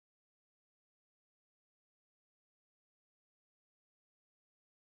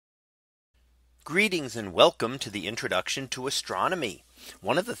Greetings and welcome to the introduction to astronomy.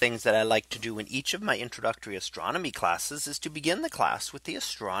 One of the things that I like to do in each of my introductory astronomy classes is to begin the class with the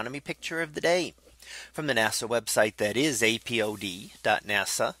astronomy picture of the day from the NASA website, that is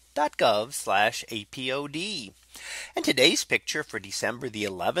apod.nasa.gov/apod. And today's picture for December the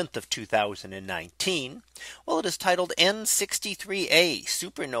 11th of 2019. Well, it is titled N63A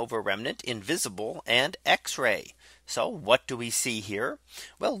Supernova Remnant Invisible and X-ray. So what do we see here?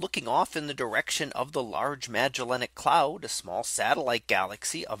 Well, looking off in the direction of the Large Magellanic Cloud, a small satellite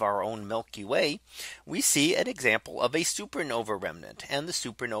galaxy of our own Milky Way, we see an example of a supernova remnant, and the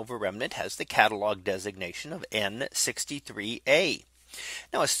supernova remnant has the catalog designation of N63A.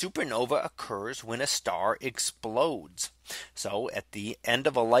 Now, a supernova occurs when a star explodes. So at the end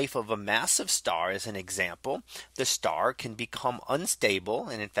of a life of a massive star, as an example, the star can become unstable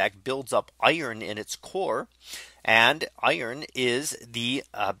and in fact builds up iron in its core. And iron is the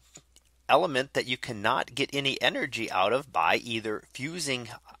element that you cannot get any energy out of by either fusing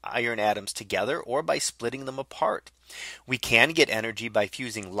iron atoms together or by splitting them apart. We can get energy by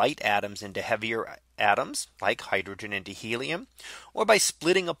fusing light atoms into heavier atoms like hydrogen into helium, or by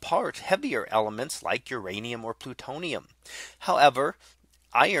splitting apart heavier elements like uranium or plutonium. However,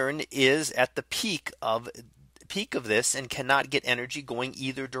 iron is at the peak of this and cannot get energy going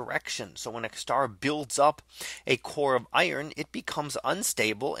either direction. So when a star builds up a core of iron, it becomes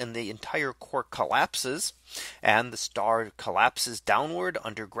unstable and the entire core collapses, and the star collapses downward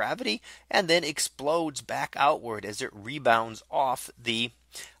under gravity and then explodes back outward as it rebounds off the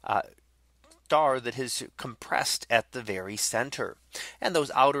star that is compressed at the very center. And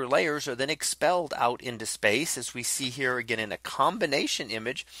those outer layers are then expelled out into space, as we see here again in a combination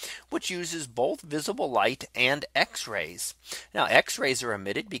image, which uses both visible light and X-rays. Now, X-rays are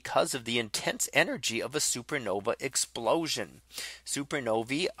emitted because of the intense energy of a supernova explosion.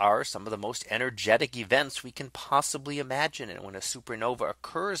 Supernovae are some of the most energetic events we can possibly imagine. And when a supernova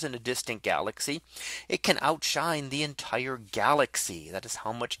occurs in a distant galaxy, it can outshine the entire galaxy. That is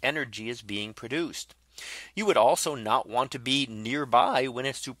how much energy is being produced. You would also not want to be nearby when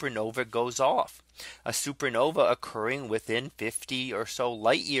a supernova goes off. A supernova occurring within 50 or so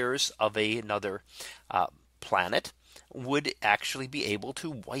light years of another planet would actually be able to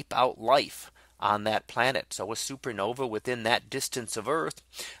wipe out life on that planet. So a supernova within that distance of Earth,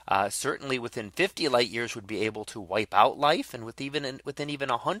 certainly within 50 light years, would be able to wipe out life, and within even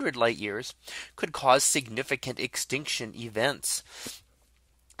 100 light years could cause significant extinction events.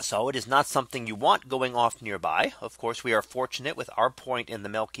 So it is not something you want going off nearby. Of course, we are fortunate with our point in the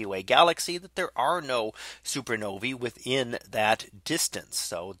Milky Way galaxy that there are no supernovae within that distance.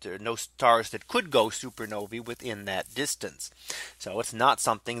 So there are no stars that could go supernovae within that distance. So it's not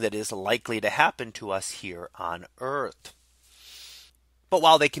something that is likely to happen to us here on Earth. But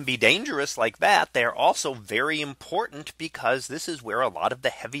while they can be dangerous like that, they are also very important, because this is where a lot of the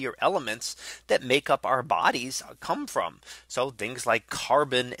heavier elements that make up our bodies come from. So things like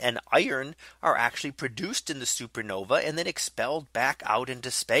carbon and iron are actually produced in the supernova and then expelled back out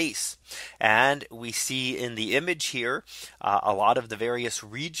into space. And we see in the image here a lot of the various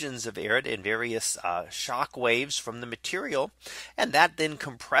regions of air and various shock waves from the material. And that then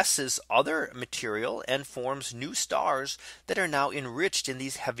compresses other material and forms new stars that are now enriched in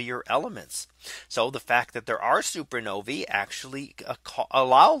these heavier elements. So the fact that there are supernovae actually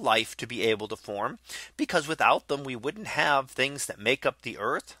allow life to be able to form, because without them we wouldn't have things that make up the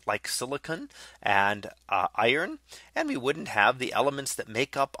Earth like silicon and iron, and we wouldn't have the elements that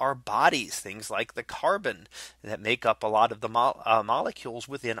make up our bodies, things like the carbon that make up a lot of the molecules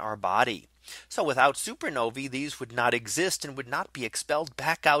within our body. So without supernovae, these would not exist and would not be expelled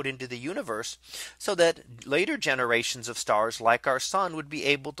back out into the universe, so that later generations of stars like our sun would be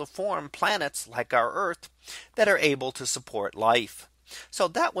able to form planets like our Earth that are able to support life. So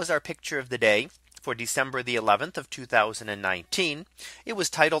that was our picture of the day for December the 11th of 2019. It was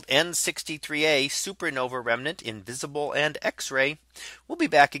titled N63A Supernova Remnant Invisible and X-ray. We'll be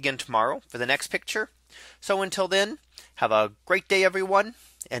back again tomorrow for the next picture. So until then, have a great day, everyone,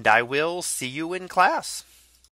 and I will see you in class.